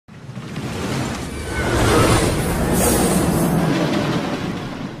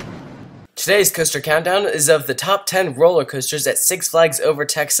Today's coaster countdown is of the top 10 roller coasters at Six Flags Over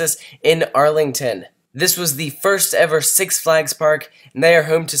Texas in Arlington. This was the first ever Six Flags park, and they are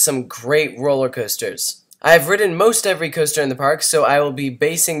home to some great roller coasters. I have ridden most every coaster in the park, so I will be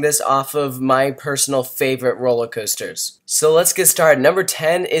basing this off of my personal favorite roller coasters. So let's get started. Number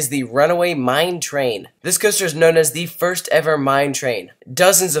 10 is the Runaway Mine Train. This coaster is known as the first ever mine train.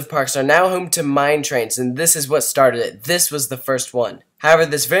 Dozens of parks are now home to mine trains, and this is what started it. This was the first one. However,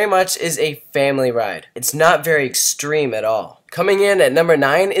 this very much is a family ride. It's not very extreme at all. Coming in at number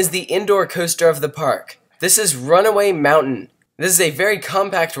 9 is the indoor coaster of the park. This is Runaway Mountain. This is a very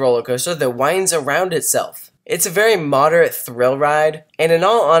compact roller coaster that winds around itself. It's a very moderate thrill ride, and in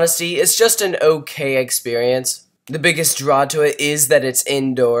all honesty, it's just an okay experience. The biggest draw to it is that it's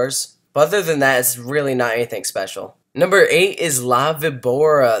indoors, but other than that, it's really not anything special. Number 8 is La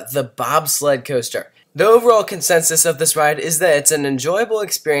Vibora, the bobsled coaster. The overall consensus of this ride is that it's an enjoyable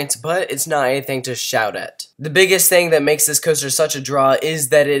experience, but it's not anything to shout at. The biggest thing that makes this coaster such a draw is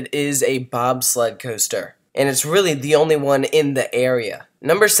that it is a bobsled coaster, and it's really the only one in the area.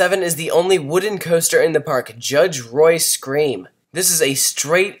 Number 7 is the only wooden coaster in the park, Judge Roy Scream. This is a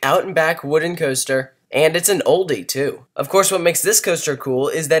straight out and back wooden coaster, and it's an oldie too. Of course, what makes this coaster cool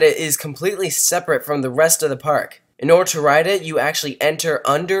is that it is completely separate from the rest of the park. In order to ride it, you actually enter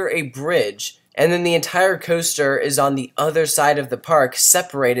under a bridge, and then the entire coaster is on the other side of the park,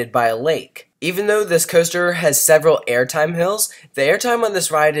 separated by a lake. Even though this coaster has several airtime hills, the airtime on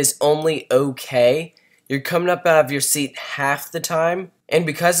this ride is only okay. You're coming up out of your seat half the time, and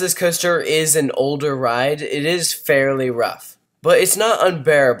because this coaster is an older ride, it is fairly rough. But it's not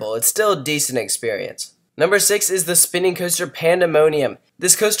unbearable, it's still a decent experience. Number 6 is the spinning coaster Pandemonium.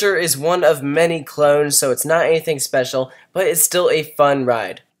 This coaster is one of many clones, so it's not anything special, but it's still a fun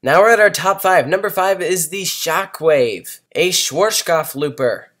ride. Now we're at our top 5. Number 5 is the Shockwave, a Schwarzkopf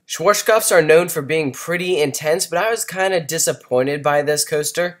looper. Schwarzkopfs are known for being pretty intense, but I was kind of disappointed by this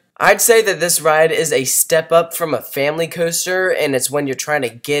coaster. I'd say that this ride is a step up from a family coaster, and it's when you're trying to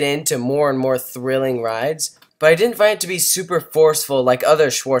get into more and more thrilling rides, but I didn't find it to be super forceful like other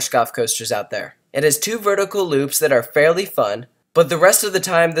Schwarzkopf coasters out there. It has 2 vertical loops that are fairly fun, but the rest of the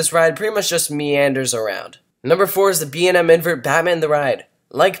time this ride pretty much just meanders around. Number 4 is the B&M Invert Batman the Ride.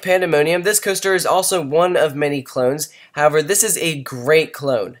 Like Pandemonium, this coaster is also one of many clones. However, this is a great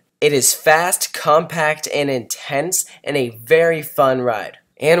clone. It is fast, compact, and intense, and a very fun ride.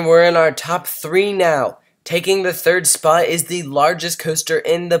 And we're in our top 3 now. Taking the 3rd spot is the largest coaster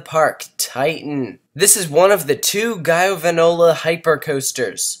in the park, Titan. This is one of the 2 Gaio Vanola hyper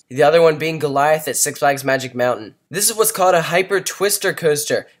coasters, the other one being Goliath at Six Flags Magic Mountain. This is what's called a hyper twister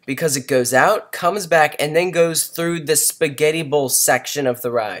coaster because it goes out, comes back, and then goes through the spaghetti bowl section of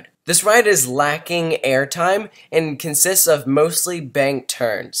the ride. This ride is lacking airtime and consists of mostly banked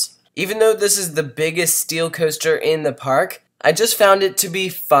turns. Even though this is the biggest steel coaster in the park, I just found it to be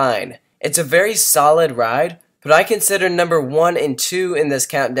fine. It's a very solid ride, but I consider number 1 and 2 in this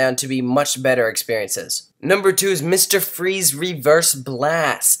countdown to be much better experiences. Number 2 is Mr. Freeze Reverse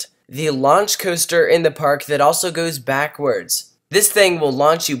Blast, the launch coaster in the park that also goes backwards. This thing will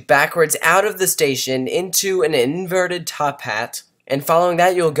launch you backwards out of the station into an inverted top hat, and following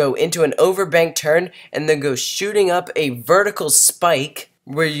that you'll go into an overbanked turn and then go shooting up a vertical spike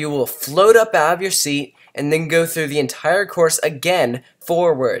where you will float up out of your seat and then go through the entire course again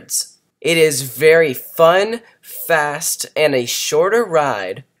forwards. It is very fun, fast, and a shorter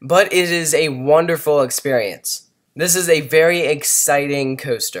ride, but it is a wonderful experience. This is a very exciting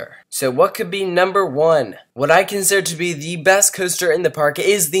coaster. So what could be number 1? What I consider to be the best coaster in the park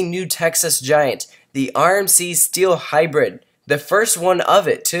is the new Texas Giant, the RMC Steel Hybrid. The first one of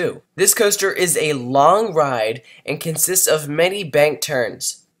it too. This coaster is a long ride and consists of many bank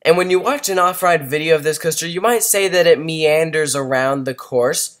turns. And when you watch an off-ride video of this coaster, you might say that it meanders around the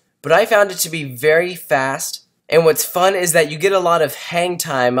course, but I found it to be very fast, and what's fun is that you get a lot of hang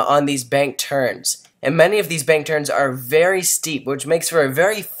time on these bank turns, and many of these bank turns are very steep, which makes for a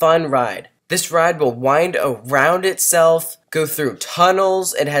very fun ride. This ride will wind around itself, go through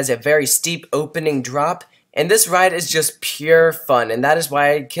tunnels, it has a very steep opening drop, and this ride is just pure fun, and that is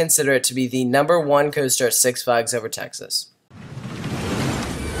why I consider it to be the number 1 coaster at Six Flags Over Texas.